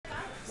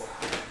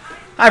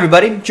Hi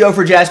everybody, Joe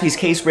for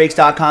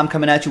JaspysCaseBreaks.com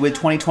coming at you with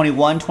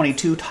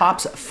 2021-22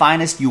 Topps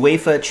Finest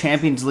UEFA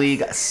Champions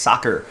League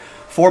Soccer.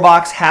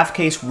 4-box, half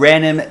case,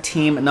 random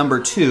team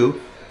number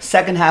 2.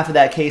 Second half of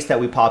that case that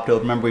we popped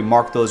open. Remember, we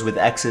marked those with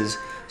X's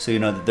so you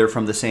know that they're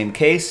from the same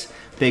case.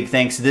 Big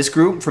thanks to this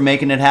group for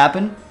making it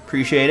happen.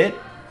 Appreciate it.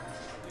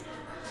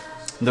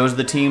 Those are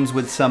the teams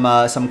with some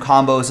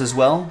combos as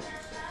well.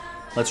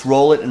 Let's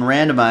roll it and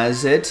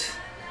randomize it.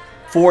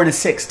 4 and a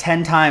 6,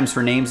 10 times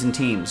for names and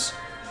teams.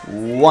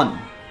 1,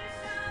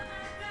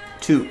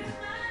 2,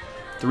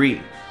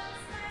 3,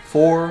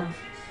 4,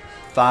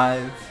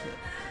 5,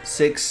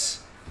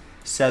 6,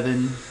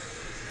 7,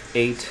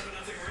 8,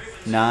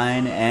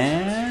 9,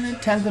 and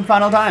 10th and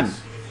final time.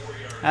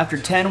 After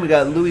 10, we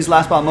got Louis'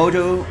 Last Spot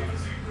Mojo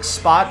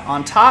spot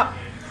on top.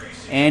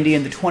 Andy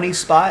in the 20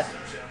 spot.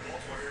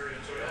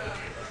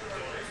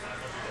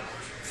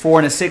 4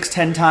 and a 6,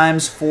 10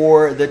 times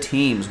for the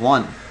teams.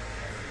 1,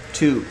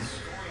 2,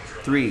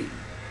 3,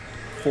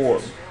 4,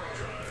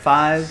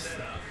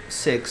 5,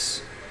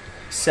 6,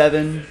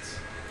 7,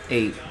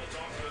 8,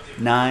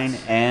 9,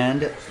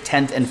 and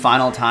 10th and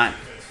final time.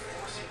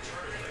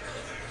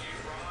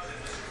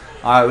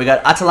 All right, we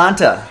got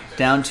Atalanta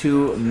down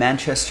to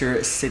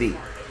Manchester City.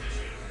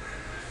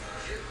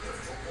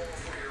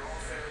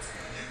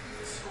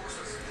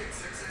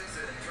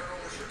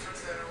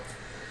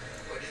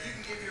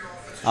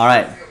 All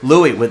right,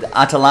 Louis with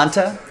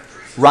Atalanta,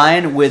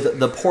 Ryan with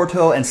the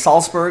Porto and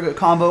Salzburg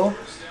combo,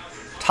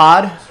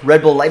 Todd,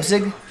 Red Bull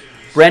Leipzig,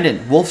 Brandon,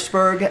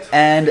 Wolfsburg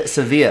and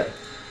Sevilla,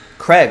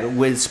 Craig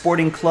with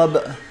Sporting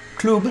Club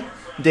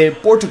de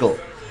Portugal,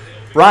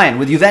 Brian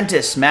with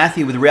Juventus,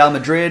 Matthew with Real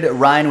Madrid,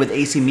 Ryan with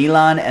AC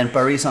Milan and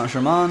Paris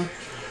Saint-Germain,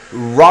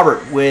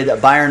 Robert with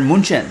Bayern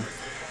München,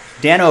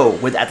 Dano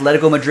with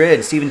Atletico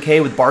Madrid, Stephen K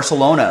with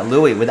Barcelona,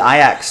 Louis with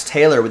Ajax,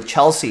 Taylor with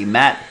Chelsea,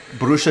 Matt,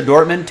 Borussia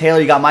Dortmund, Taylor,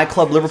 you got my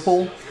club,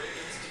 Liverpool,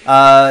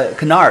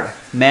 Kennard,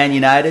 Man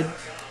United,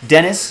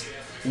 Dennis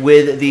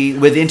with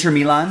Inter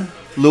Milan,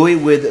 Louis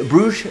with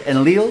Bruges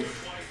and Lille,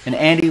 and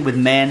Andy with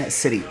Man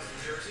City.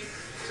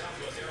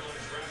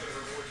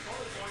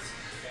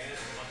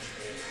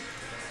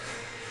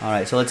 All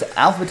right, so let's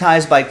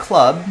alphabetize by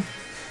club,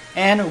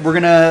 and we're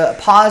gonna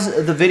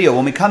pause the video.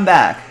 When we come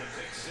back,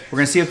 we're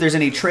gonna see if there's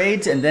any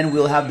trades, and then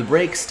we'll have the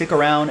break. Stick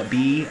around,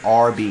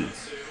 BRB.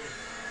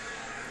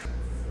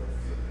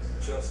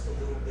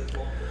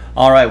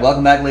 All right,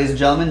 welcome back, ladies and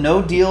gentlemen.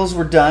 No deals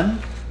were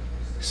done,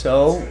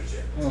 so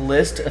the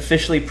list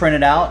officially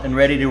printed out and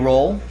ready to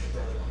roll.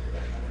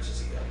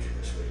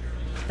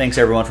 Thanks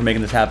everyone for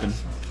making this happen.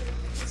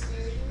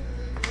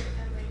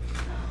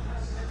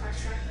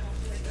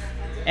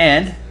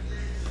 And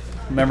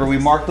remember, we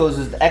marked those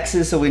as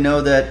X's so we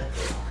know that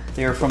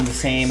they're from the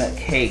same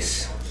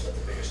case.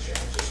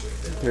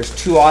 There's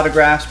 2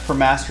 autographs per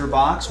master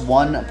box,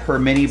 1 per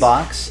mini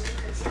box.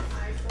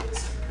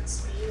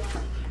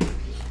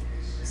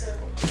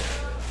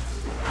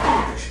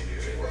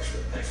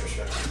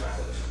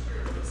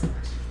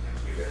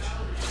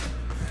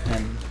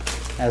 And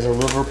as a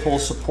Liverpool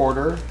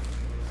supporter,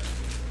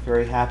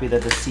 very happy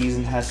that the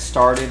season has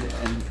started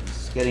and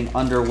is getting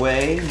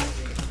underway.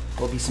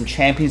 There'll be some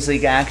Champions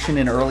League action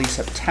in early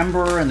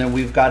September, and then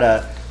we've got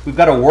a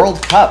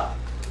World Cup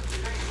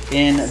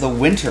in the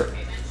winter.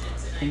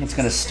 I think it's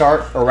going to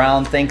start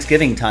around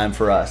Thanksgiving time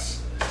for us,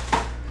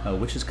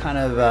 which is kind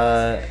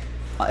of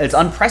it's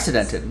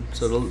unprecedented.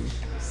 So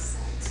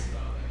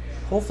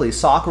hopefully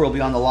soccer will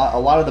be on a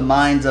lot of the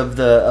minds of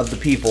the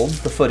people,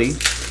 the footy,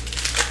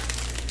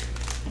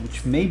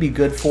 which may be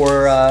good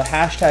for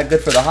hashtag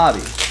good for the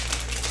hobby.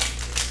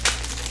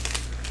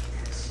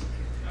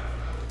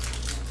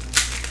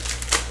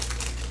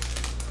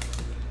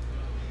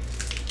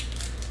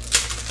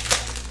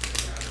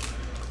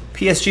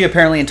 PSG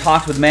apparently in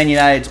talks with Man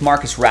United's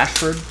Marcus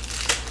Rashford.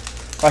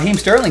 Raheem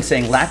Sterling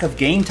saying lack of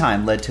game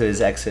time led to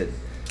his exit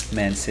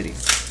Man City.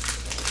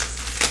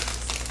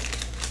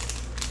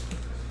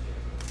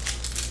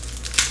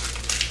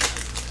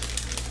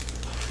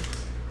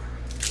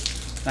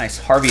 Nice.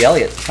 Harvey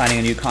Elliott signing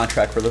a new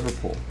contract for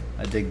Liverpool.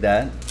 I dig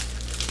that.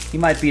 He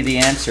might be the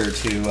answer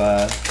to...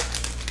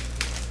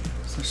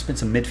 there's been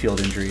some midfield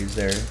injuries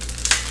there.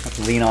 Have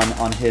to lean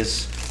on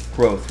his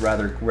growth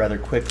rather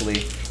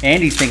quickly.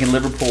 Andy's thinking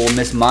Liverpool will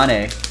miss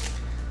Mane.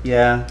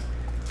 Yeah,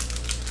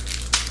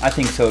 I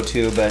think so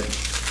too, but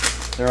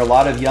there are a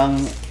lot of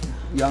young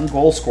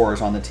goal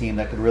scorers on the team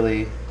that could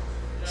really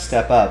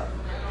step up.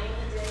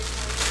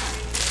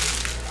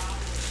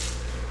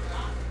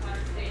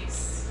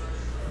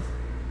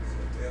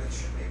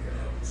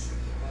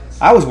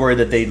 I was worried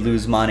that they'd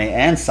lose Mane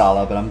and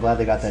Salah, but I'm glad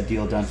they got that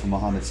deal done for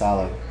Mohamed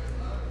Salah.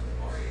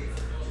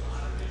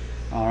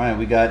 All right,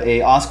 we got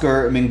a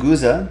Oscar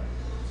Mingueza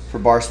for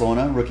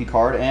Barcelona, rookie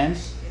card, and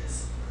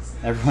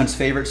everyone's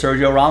favorite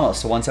Sergio Ramos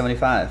to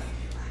 175.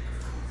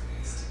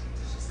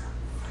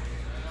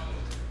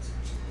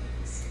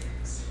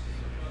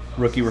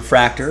 Rookie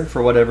refractor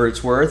for whatever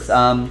it's worth.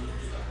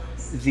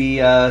 The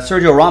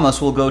Sergio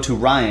Ramos will go to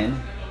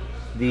Ryan,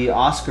 The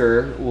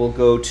Oscar will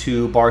go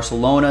to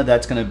Barcelona.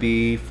 That's going to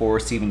be for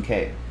Stephen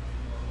K.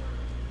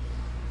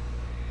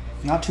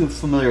 Not too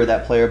familiar with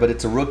that player, but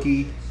it's a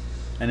rookie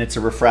and it's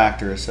a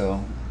refractor,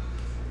 so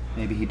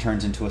maybe he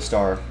turns into a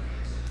star.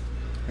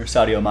 There's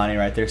Sadio Mane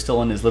right there,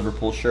 still in his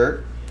Liverpool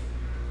shirt.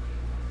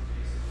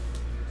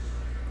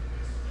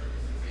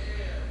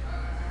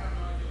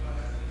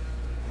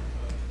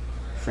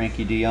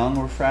 Frankie de Jong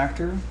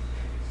refractor.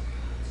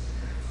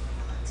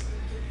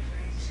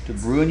 De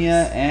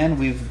Bruyne, and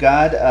we've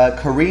got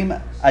Karim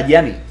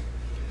Adeyemi,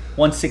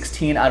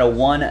 116 out of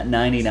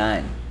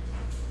 199.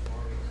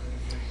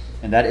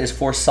 And that is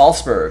for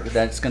Salzburg.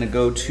 That's going to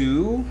go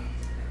to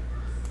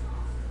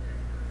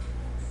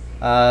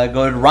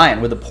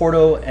Ryan with the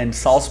Porto and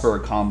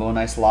Salzburg combo.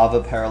 Nice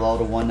lava parallel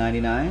to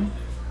 199.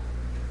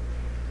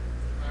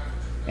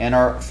 And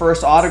our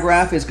first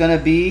autograph is going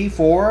to be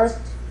for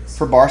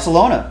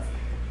Barcelona.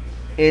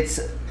 It's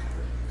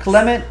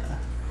Clement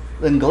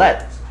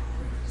Lenglet.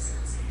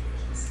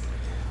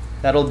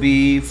 That'll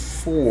be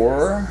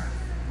for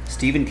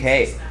Stephen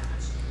K.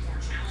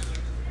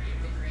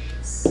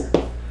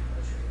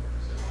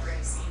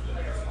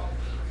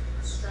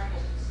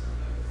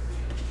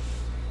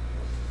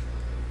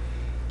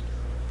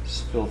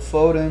 Phil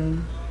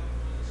Foden,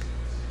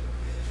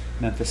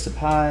 Memphis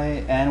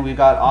Depay, and we've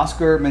got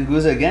Oscar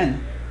Menguza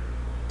again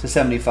to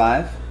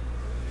 75.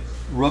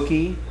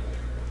 Rookie.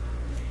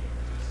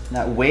 And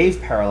that wave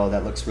parallel,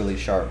 that looks really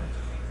sharp.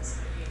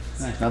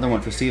 Nice, another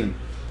one for Steven.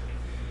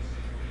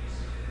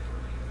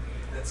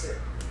 That's it.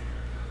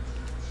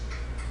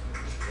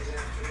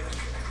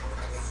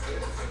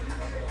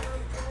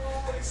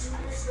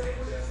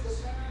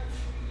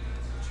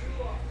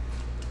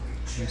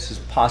 This is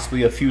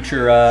possibly a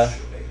future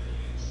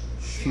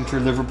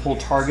Liverpool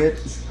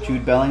target,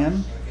 Jude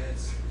Bellingham.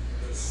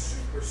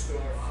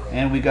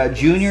 And we got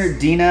Junior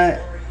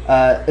Dina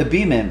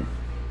Abimim.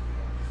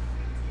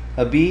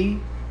 Abimbi.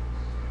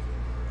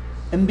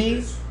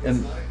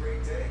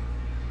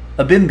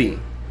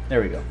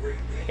 There we go.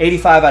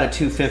 85 out of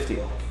 250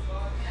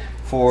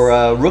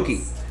 for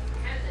rookie.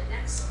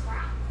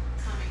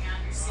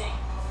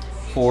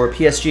 For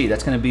PSG,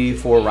 that's going to be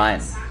for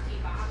Ryan.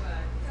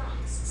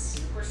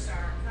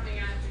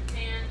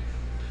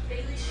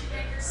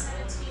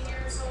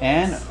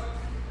 And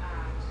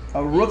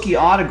a rookie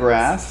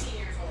autograph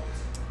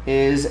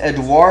is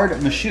Edouard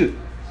Michoud,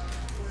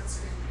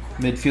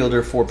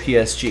 midfielder for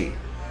PSG.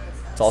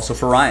 It's also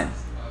for Ryan.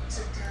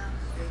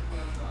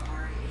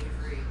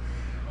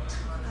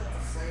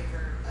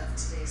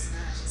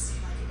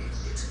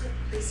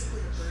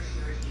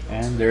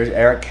 And there's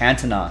Eric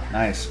Cantona.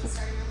 Nice.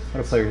 What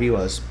a player he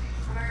was.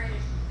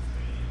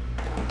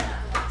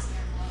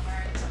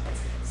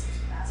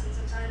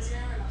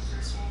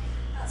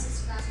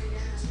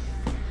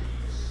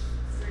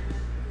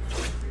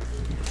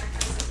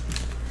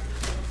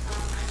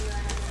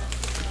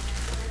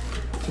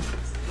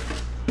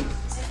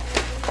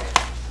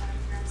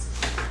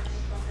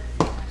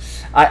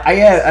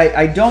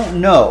 I don't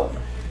know.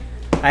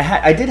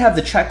 I did have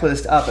the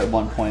checklist up at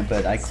one point,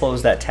 but I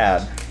closed that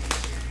tab.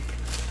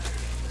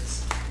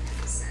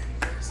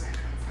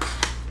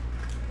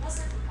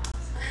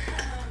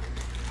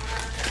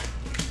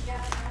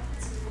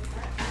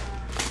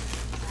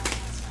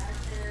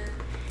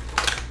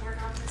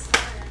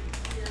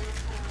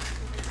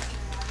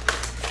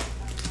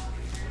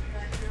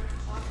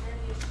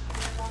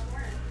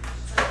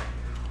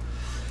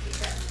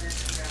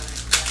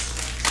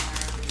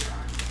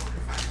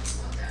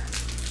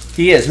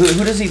 He is.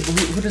 Who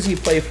does he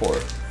play for?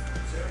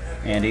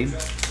 Andy.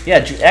 Yeah,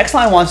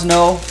 X-Line wants to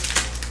know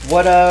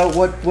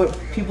what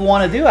people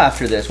want to do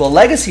after this. Well,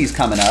 Legacy's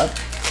coming up.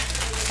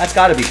 That's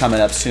got to be coming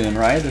up soon,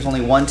 right? There's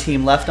only one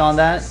team left on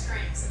that.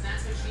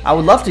 I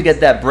would love to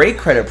get that break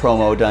credit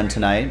promo done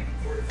tonight.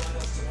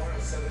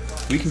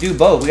 We can do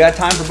both. We got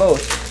time for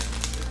both.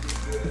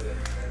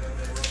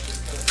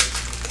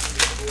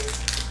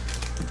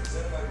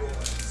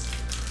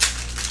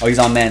 Oh, he's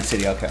on Man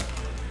City. Okay.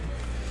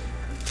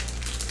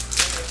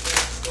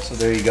 So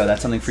there you go.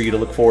 That's something for you to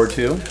look forward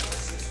to.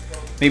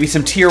 Maybe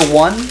some Tier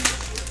 1.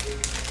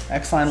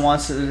 X-Line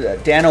wants to,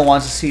 Dano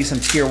wants to see some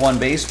Tier 1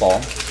 baseball.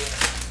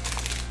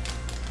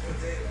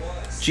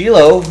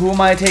 Gilo, who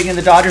am I taking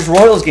the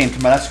Dodgers-Royals game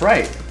tomorrow? That's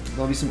right.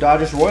 There'll be some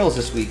Dodgers-Royals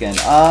this weekend.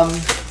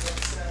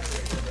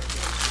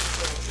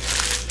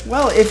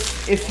 Well,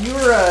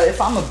 if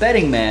I'm a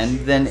betting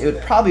man, then it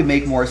would probably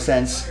make more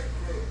sense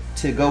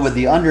to go with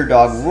the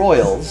underdog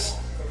Royals.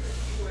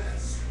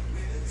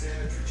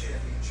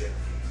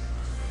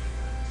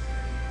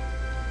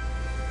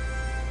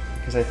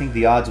 Because I think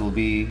the odds will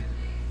be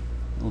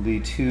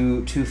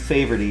too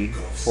favored-y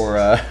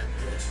for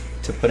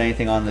to put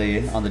anything on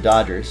the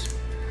Dodgers.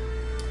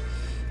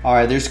 All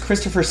right, there's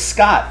Christopher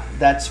Scott.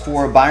 That's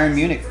for Bayern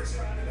Munich.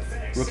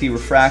 Rookie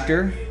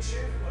refractor.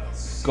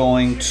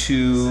 Going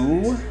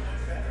to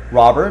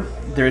Robert.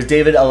 There's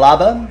David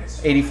Alaba,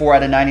 84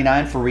 out of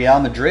 99 for Real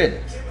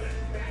Madrid.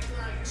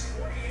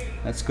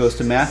 That goes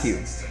to Matthew.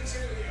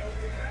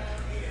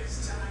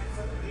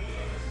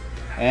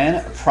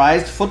 And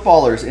prized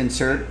footballers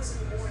insert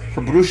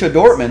for Borussia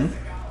Dortmund.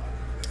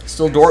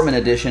 Still Dortmund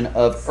edition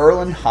of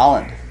Erling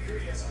Haaland.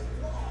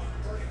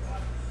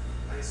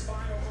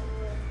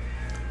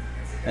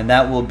 And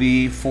that will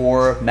be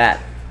for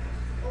Matt.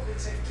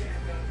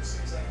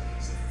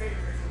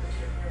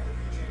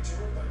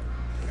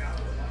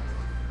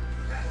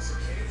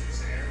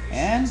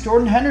 And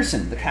Jordan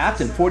Henderson, the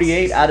captain,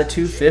 48 out of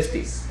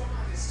 250.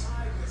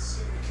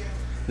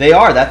 They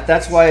are.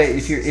 That's why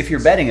if you're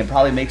betting, it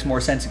probably makes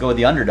more sense to go with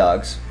the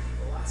underdogs.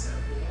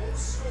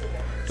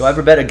 Do I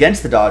ever bet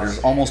against the Dodgers?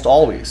 Almost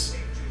always.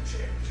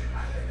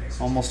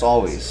 Almost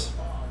always.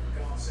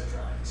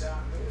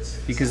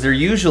 Because they're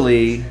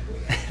usually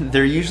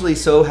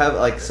so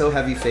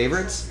heavy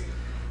favorites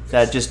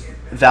that just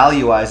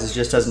value-wise it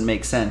just doesn't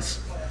make sense.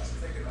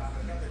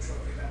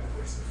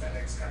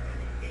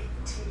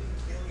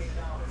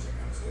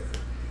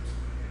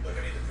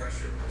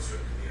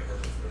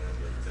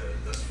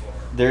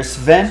 There's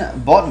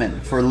Sven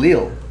Botman for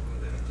Lille.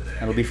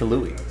 That'll be for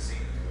Louis.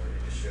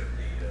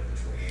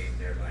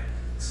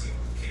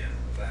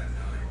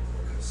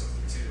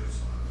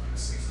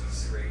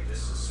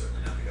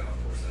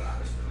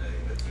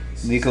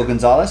 Nico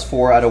Gonzalez,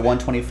 4 out of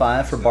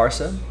 125 for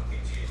Barca.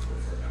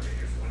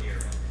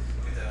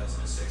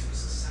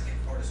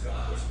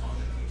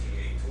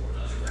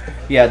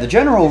 Yeah, the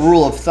general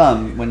rule of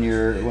thumb when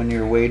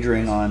you're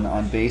wagering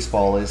on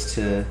baseball is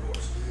to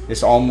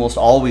almost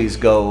always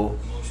go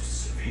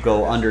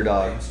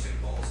underdog.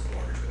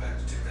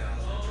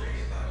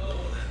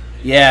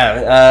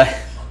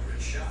 Yeah,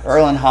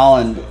 Erling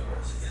Haaland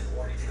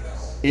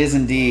is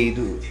indeed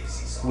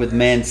with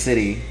Man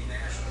City.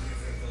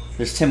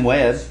 There's Tim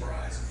Webb,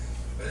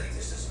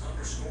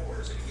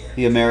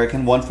 the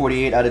American,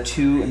 148 out of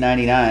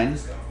 299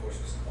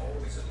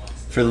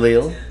 for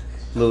Lille,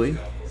 Louis.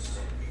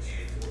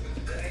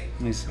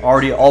 He's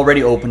already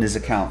opened his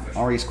account,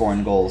 already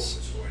scoring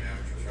goals.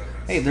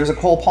 Hey, there's a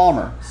Cole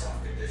Palmer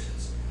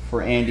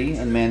for Andy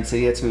and Man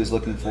City. That's who he's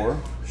looking for.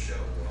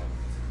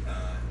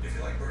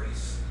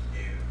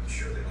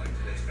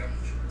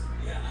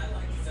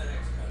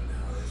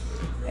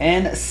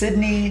 And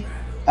Sydney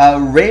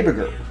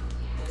Reberger,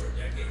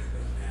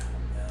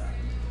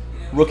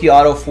 rookie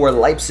auto for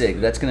Leipzig.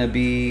 That's going to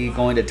be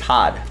going to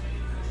Todd.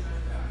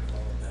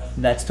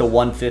 That's to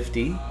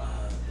 150.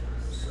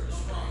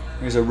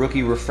 There's a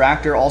rookie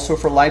refractor also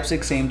for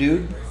Leipzig. Same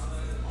dude.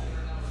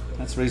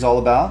 That's what he's all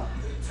about.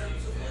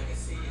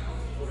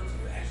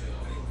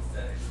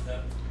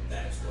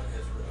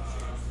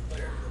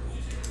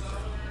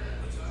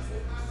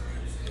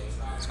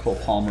 It's Cole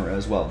Palmer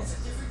as well.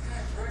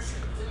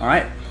 All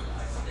right.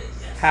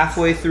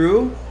 Halfway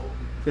through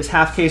this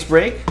half case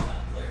break.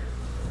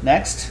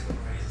 Next.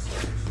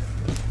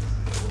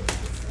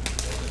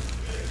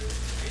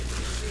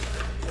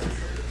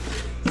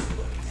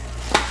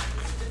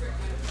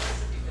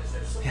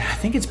 Yeah, I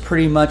think it's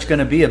pretty much going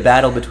to be a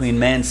battle between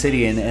Man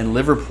City and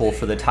Liverpool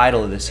for the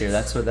title of this year.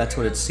 That's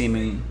what it's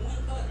seeming.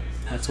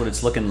 That's what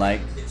it's looking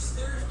like.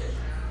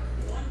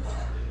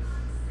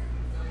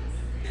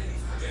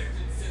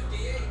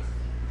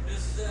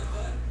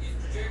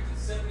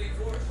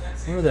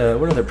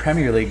 What are the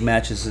Premier League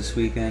matches this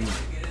weekend?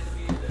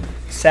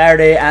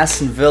 Saturday,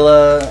 Aston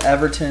Villa,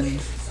 Everton,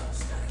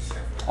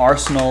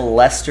 Arsenal,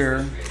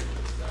 Leicester.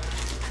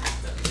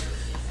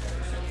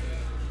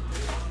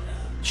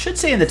 Should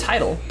say in the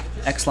title,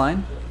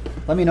 X-Line.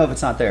 Let me know if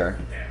it's not there.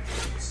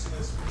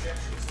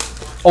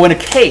 Oh, in a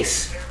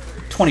case,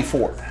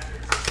 24.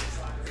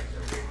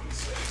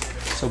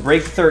 So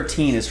break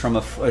 13 is from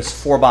is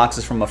 4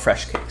 boxes from a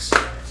fresh case.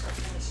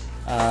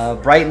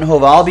 Brighton,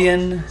 Hove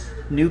Albion,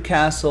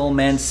 Newcastle,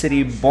 Man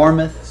City,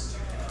 Bournemouth,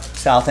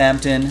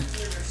 Southampton,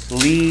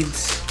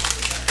 Leeds,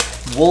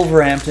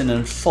 Wolverhampton,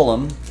 and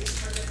Fulham,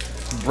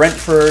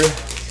 Brentford,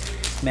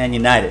 Man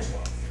United.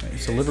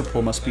 So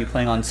Liverpool must be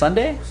playing on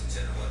Sunday?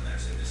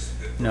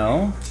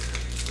 No.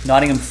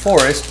 Nottingham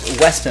Forest,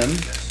 West Ham,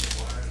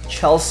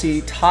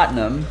 Chelsea,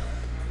 Tottenham.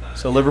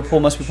 So Liverpool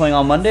must be playing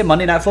on Monday.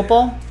 Monday Night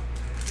Football?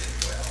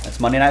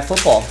 That's Monday Night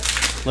Football.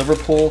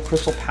 Liverpool,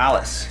 Crystal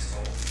Palace.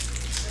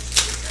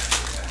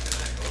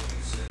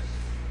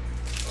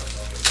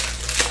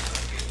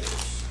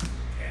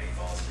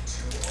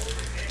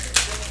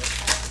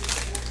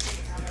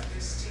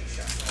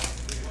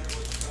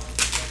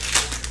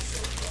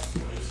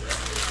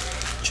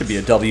 Should be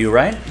a W,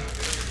 right? I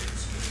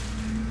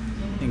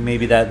think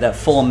maybe that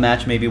Fulham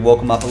match maybe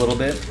woke him up a little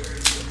bit.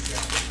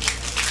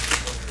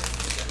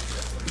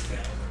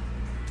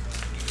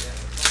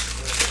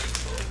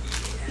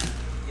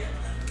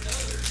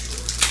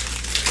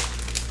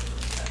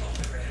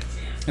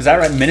 Is that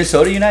right?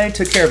 Minnesota United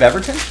took care of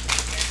Everton?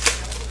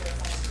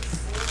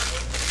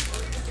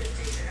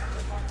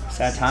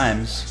 Sad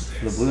times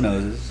for the Blue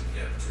Noses.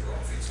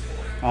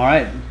 All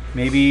right.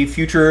 Maybe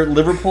future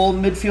Liverpool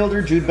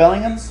midfielder Jude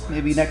Bellingham,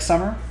 maybe next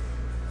summer.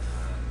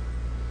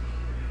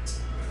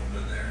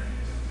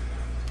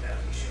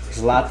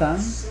 Zlatan.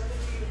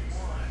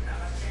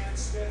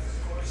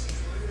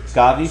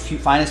 Gavi,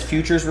 finest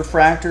futures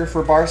refractor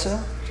for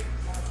Barca.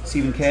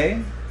 Stephen K.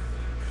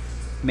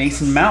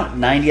 Mason Mount,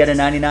 90 out of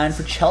 99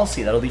 for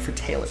Chelsea. That'll be for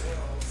Taylor.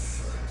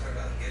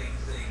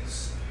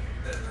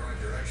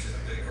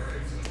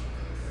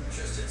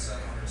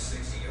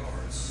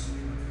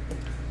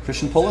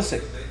 Christian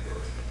Pulisic.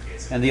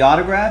 And the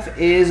autograph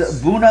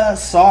is Buna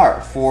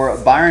Sar for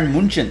Bayern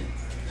München.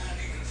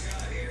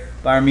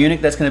 Bayern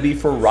Munich, that's going to be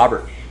for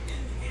Robert.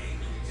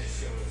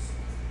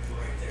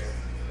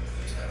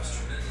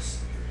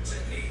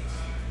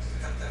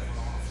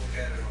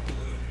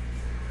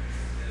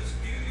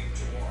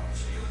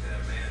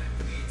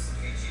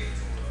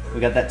 We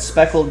got that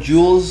speckled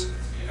Jules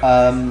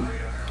Koundé,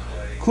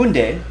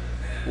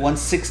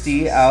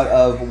 160 out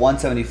of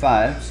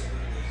 175.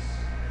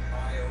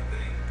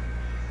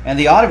 And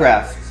the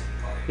autograph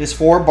is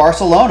for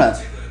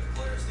Barcelona.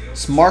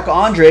 It's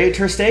Marc-Andre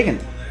Ter Stegen.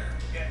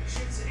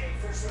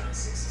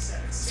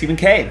 Stephen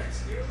K.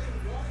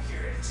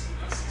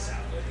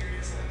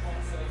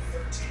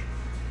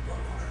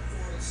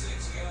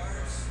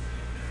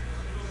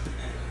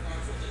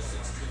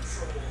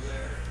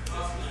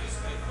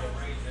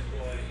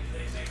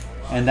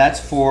 And that's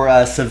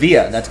for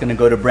Sevilla. That's going to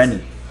go to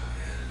Brendan.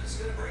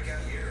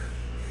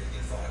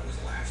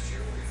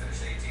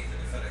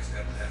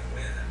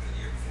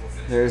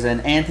 There's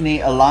an Anthony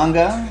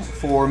Elanga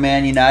for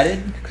Man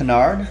United,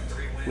 Canard,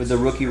 with the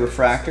rookie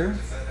refractor.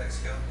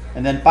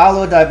 And then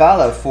Paulo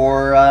Dybala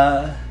for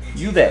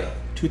Juve,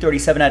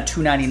 237 out of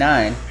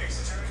 299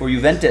 for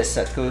Juventus.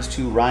 That goes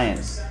to Ryan.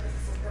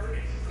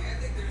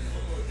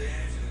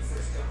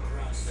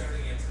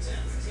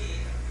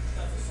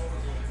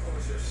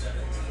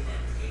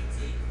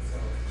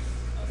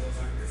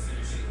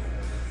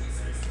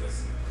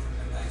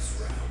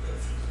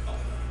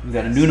 We've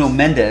got a Nuno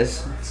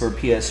Mendes for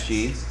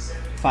PSG,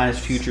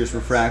 Finest Futures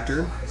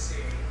refractor.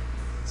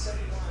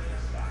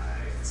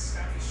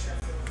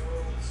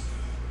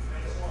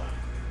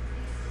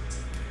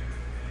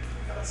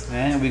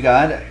 And we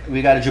got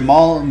a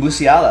Jamal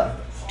Musiala,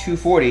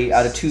 240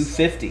 out of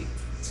 250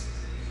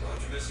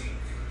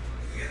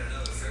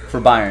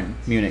 for Bayern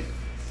Munich.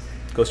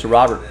 Goes to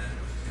Robert.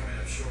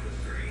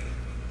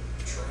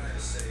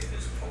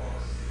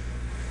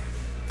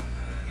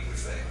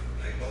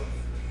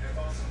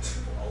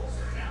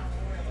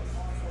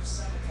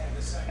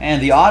 And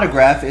the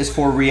autograph is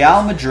for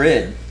Real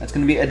Madrid. That's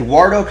going to be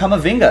Eduardo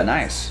Camavinga.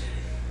 Nice.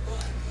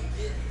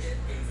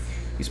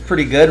 He's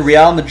pretty good.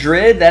 Real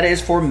Madrid, that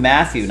is for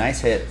Matthew. Nice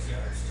hit.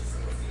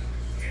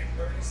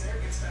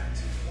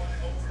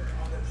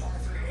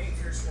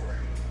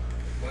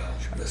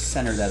 Try to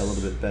center that a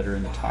little bit better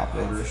in the top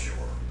loader.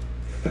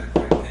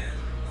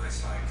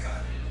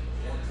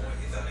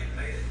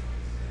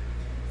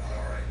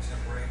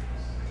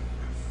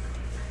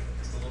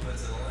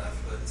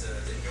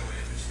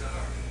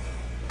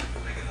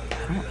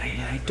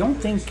 I don't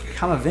think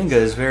Camavinga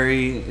is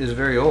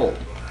very old.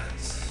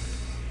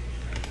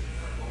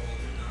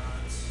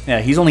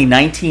 Yeah, he's only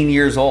 19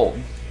 years old.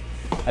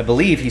 I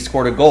believe he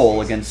scored a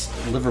goal against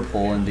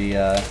Liverpool in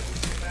the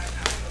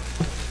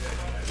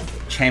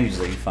Champions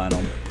League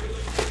final.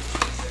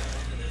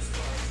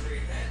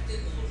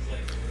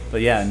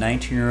 But yeah,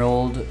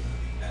 19-year-old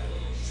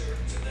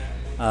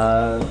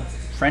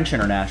French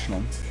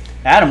international.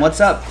 Adam,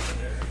 what's up?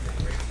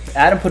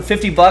 Adam put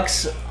 50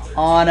 bucks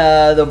on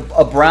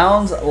a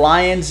Browns,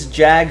 Lions,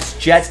 Jags,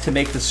 Jets to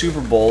make the Super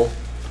Bowl.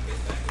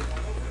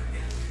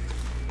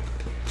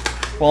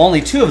 Well, only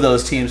two of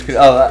those teams could.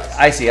 Oh,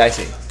 I see.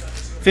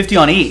 50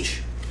 on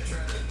each.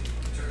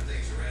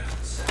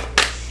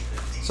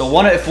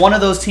 So if one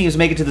of those teams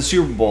make it to the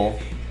Super Bowl,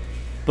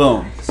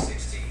 boom,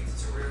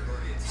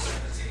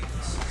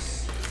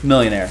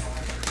 millionaire.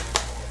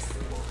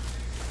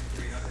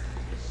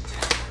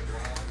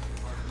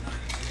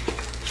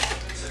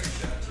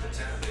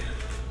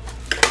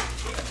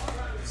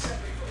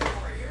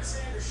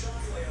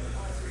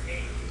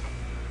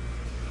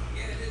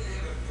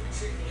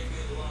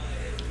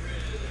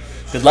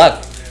 Good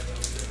luck.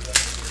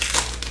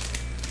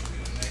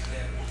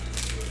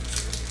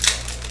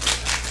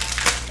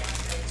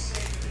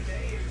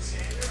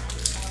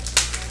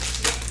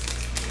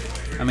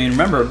 I mean,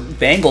 remember,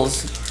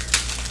 Bengals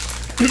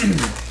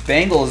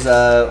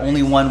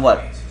only won,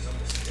 what,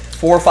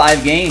 4 or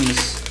 5 games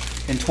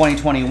in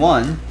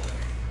 2021.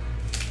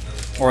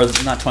 Or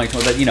not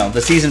 2020, but, you know,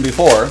 the season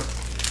before,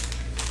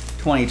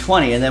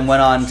 2020, and then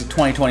went on to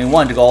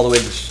 2021 to go all the way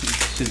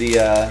to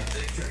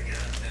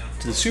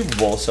the Super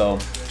Bowl, so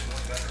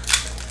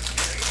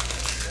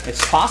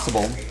it's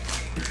possible.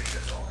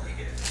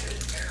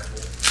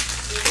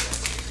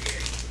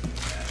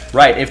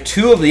 Right, if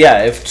two of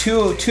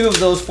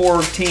those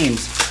 4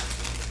 teams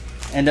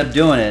end up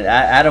doing it,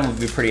 Adam would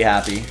be pretty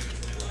happy.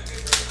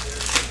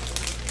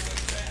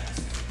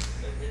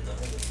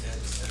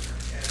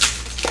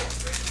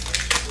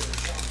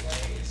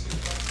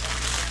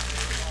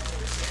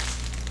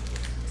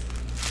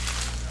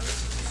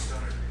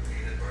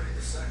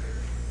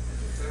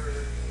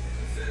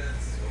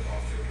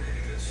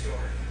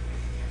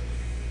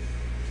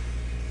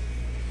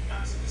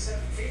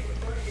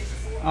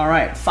 All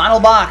right, final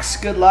box.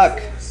 Good luck.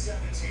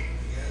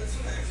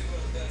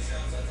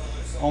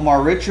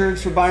 Omar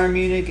Richards for Bayern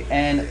Munich,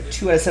 and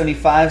 2 out of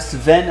 75,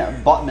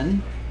 Sven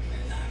Botman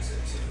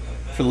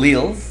for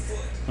Lille.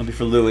 That'll be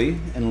for Louis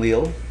and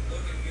Lille.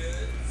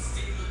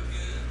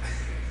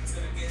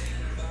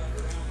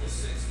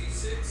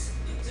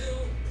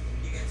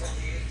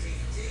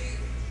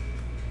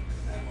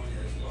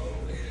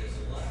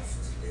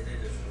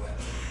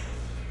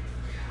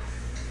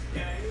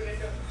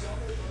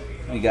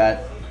 We got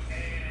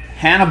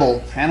Hannibal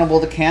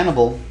the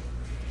Cannibal.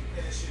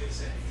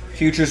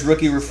 Futures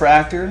rookie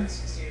refractor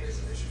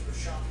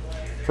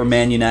for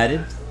Man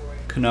United,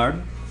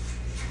 Kennard.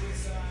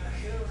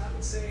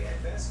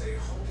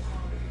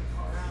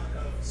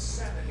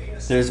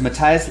 There's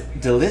Matthias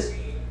de Ligt,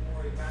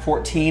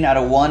 14 out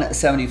of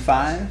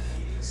 175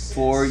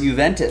 for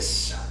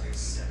Juventus.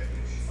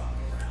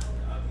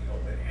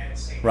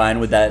 Ryan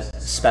with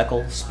that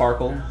speckle,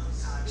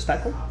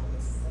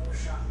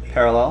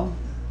 parallel.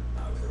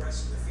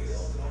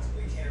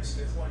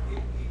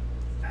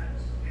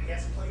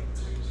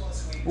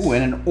 Ooh,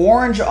 and an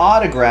orange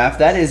autograph.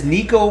 That is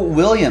Nico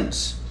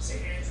Williams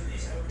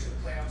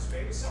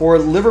for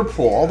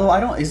Liverpool. Although I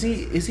don't, is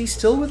he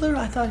still with her?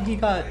 I thought he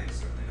got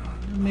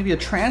maybe a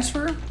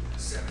transfer.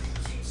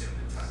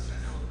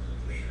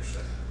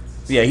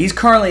 Yeah, he's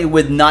currently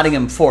with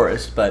Nottingham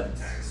Forest, but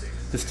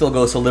this still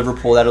goes to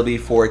Liverpool. That'll be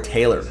for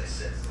Taylor.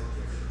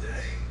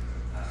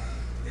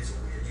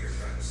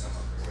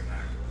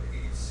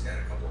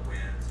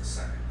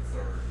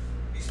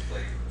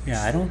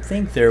 Yeah, I don't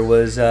think there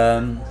was.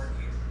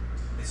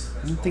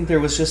 I don't think there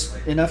was just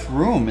enough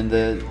room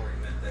in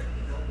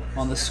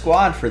on the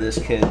squad for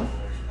this kid.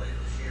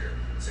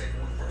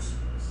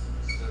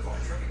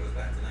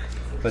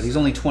 But he's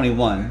only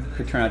 21.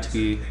 Could turn out to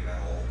be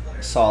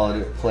a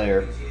solid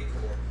player.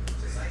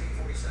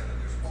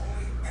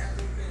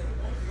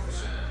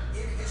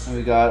 And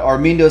we got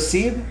Armindo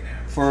Sieb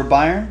for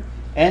Bayern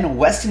and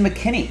Weston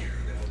McKennie,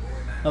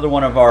 another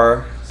one of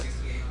our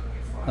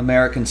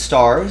American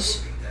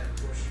stars.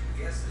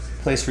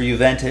 Plays for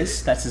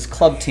Juventus. That's his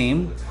club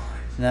team.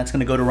 And that's going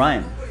to go to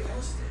Ryan.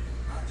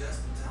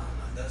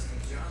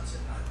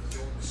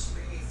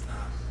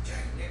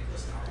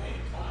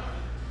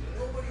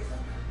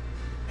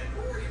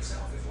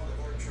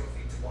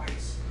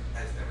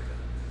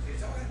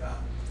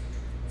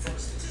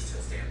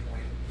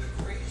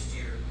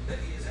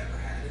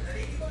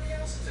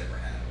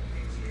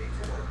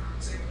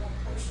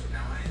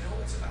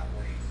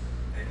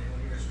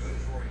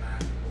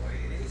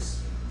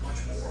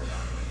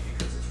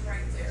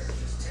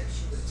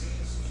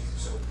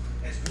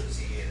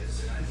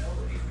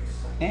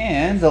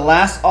 And the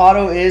last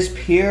auto is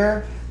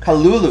Pierre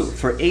Kalulu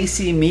for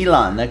AC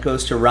Milan. That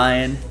goes to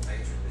Ryan,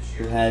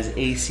 who has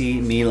AC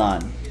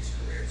Milan.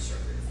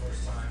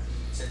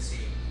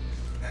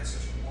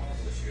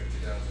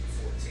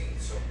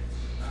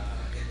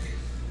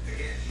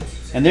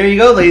 And there you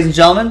go, ladies and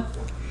gentlemen.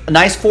 A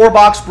nice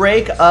 4-box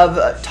break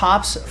of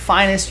Topps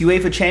finest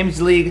UEFA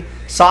Champions League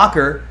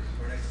soccer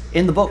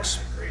in the books.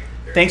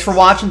 Thanks for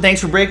watching. Thanks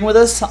for breaking with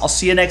us. I'll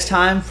see you next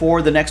time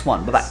for the next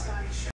one. Bye-bye.